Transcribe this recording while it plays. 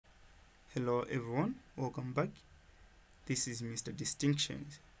Hello everyone, welcome back. This is Mr.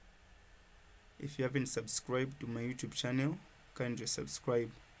 Distinctions. If you haven't subscribed to my YouTube channel, kindly subscribe.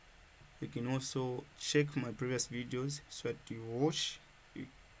 You can also check my previous videos so that you watch, you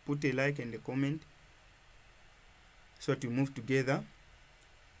put a like and a comment so that we move together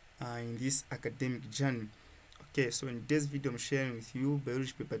in this academic journey. Okay, so in today's video I'm sharing with you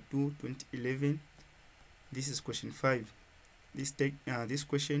Biology Paper 2 2011. This is question 5. This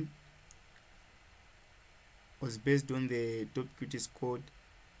question was based on the topic which is called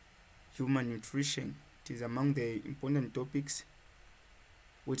human nutrition. It is among the important topics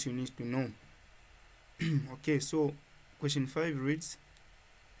which you need to know. Okay, so question 5 reads,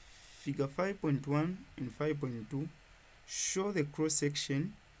 figure 5.1 and 5.2 show the cross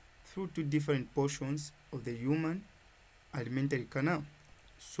section through two different portions of the human alimentary canal.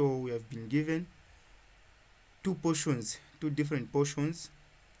 So we have been given two different portions,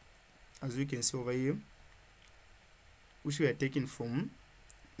 as we can see over here, which we are taken from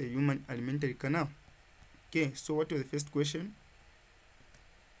the human alimentary canal. Okay, so what was the first question?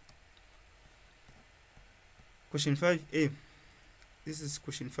 Question 5a. This is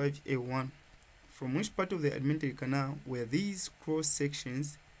question 5a1. From which part of the alimentary canal were these cross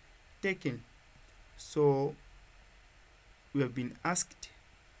sections taken? So we have been asked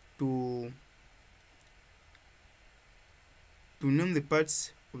to name the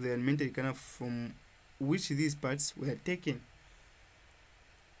parts of the alimentary canal from which these parts were taken.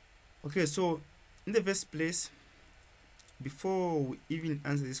 Okay, so in the first place, before we even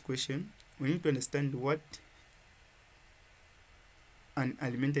answer this question, we need to understand what an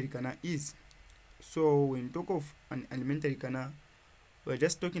alimentary canal is. So when we talk of an alimentary canal, we're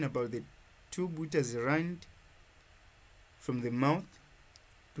just talking about the tube which has run from the mouth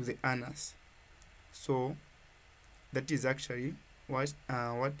to the anus. So that is actually what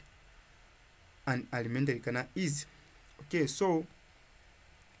an alimentary canal is. Okay, so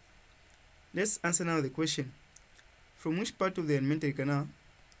let's answer now the question. From which part of the alimentary canal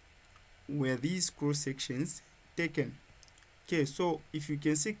were these cross sections taken? Okay, so if you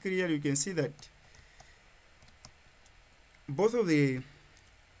can see clearly, you can see that both of the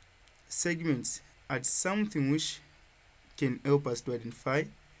segments are something which can help us to identify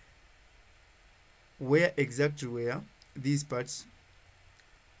where exactly were these parts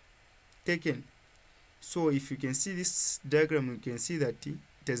taken. So if you can see this diagram, you can see that it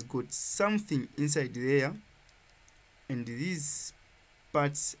has got something inside there, and these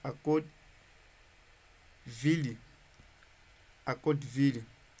parts are called villi.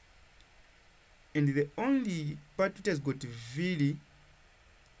 And the only part which has got villi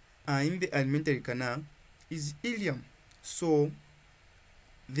in the alimentary canal is ileum. So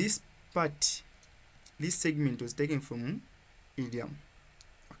this segment was taken from ileum.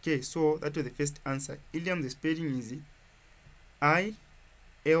 Okay, so that was the first answer. Ileum, the spelling is I-L-E-U-M.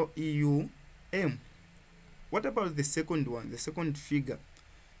 What about the second one, the second figure?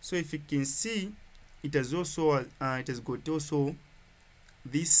 So if you can see, it has also it has got also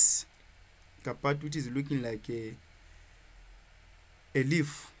this part which is looking like a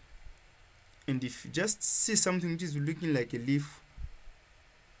leaf. And if you just see something which is looking like a leaf,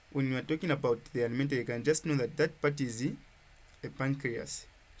 when you are talking about the alimentary, you can just know that that part is a pancreas.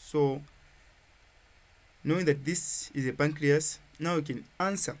 So knowing that this is a pancreas, now we can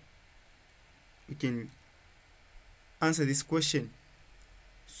answer this question.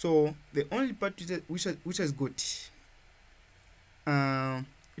 So the only part which has got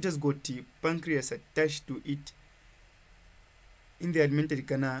pancreas attached to it in the alimentary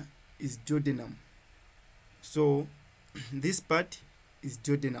canal is duodenum. So this part is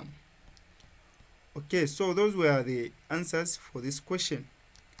duodenum. Okay, so those were the answers for this question.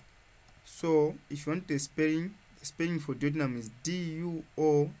 So if you want the spelling for duodenum is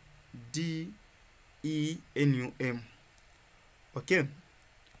D-U-O-D-E-N-U-M. Okay.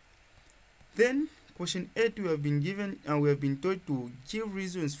 Then question 8, we have been given and we have been told to give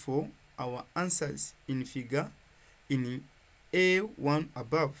reasons for our answers in figure in A1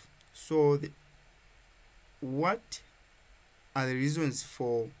 above. So what are the reasons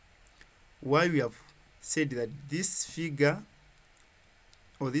for why we have said that this figure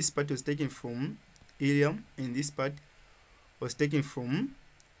or this part was taken from ileum and this part was taken from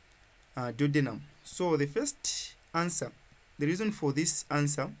duodenum? So the first answer, the reason for this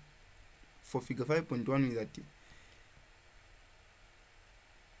answer for figure 5.1 is that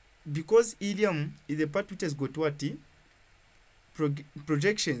because ileum is the part which has got what?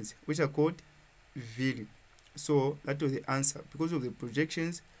 Projections which are called villi. So that was the answer, because of the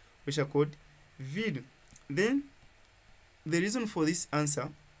projections which are called villi. Then the reason for this answer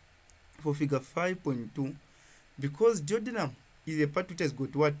for figure 5.2, because duodenum is a part which has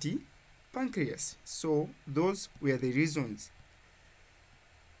got what? Pancreas. So those were the reasons.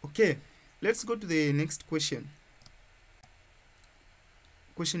 Okay, let's go to the next question.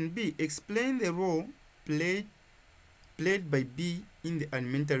 Question B, explain the role played by B in the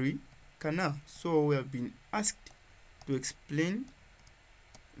alimentary canal. So we have been asked to explain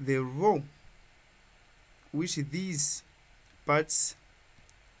the role which these parts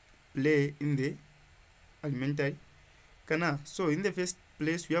play in the alimentary canal. So in the first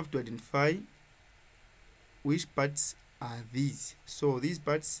place, we have to identify which parts are these. So these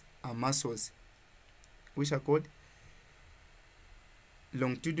parts are muscles, which are called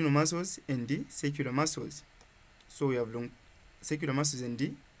longitudinal muscles and the circular muscles. So we have circular muscles and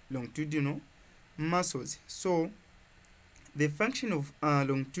the longitudinal muscles. So the function of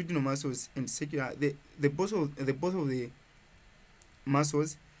longitudinal muscles and circular, the both of the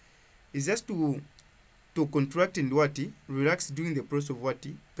muscles is just to contract and what? Relax during the process of what?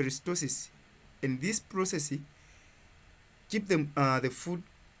 Peristalsis. And this process keep them the food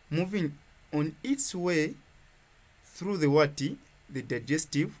moving on its way through the what? The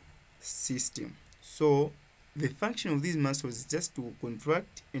digestive system. So the function of these muscles is just to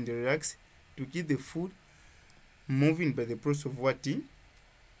contract and relax to keep the food moving by the process of what?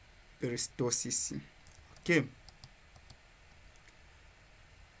 Peristalsis. Okay.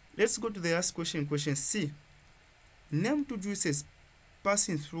 Let's go to the last question, question C. Name two juices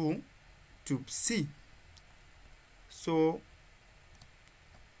passing through tube C. So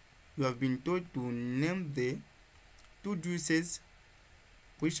you have been told to name the two juices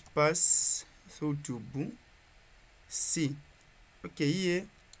which pass through tube C. Okay, here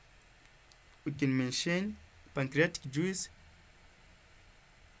we can mention pancreatic juice,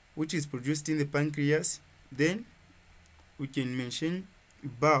 which is produced in the pancreas. Then we can mention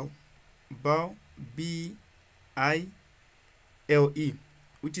bile, B-I-L-E,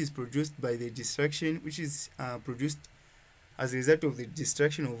 which is produced by the destruction, which is produced as a result of the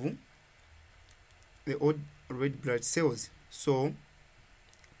destruction of the old red blood cells. So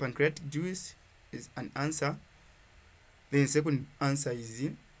pancreatic juice is an answer. Then the second answer is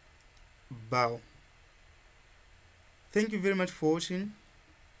bile. Thank you very much for watching.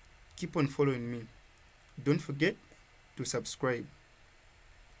 Keep on following me. Don't forget to subscribe.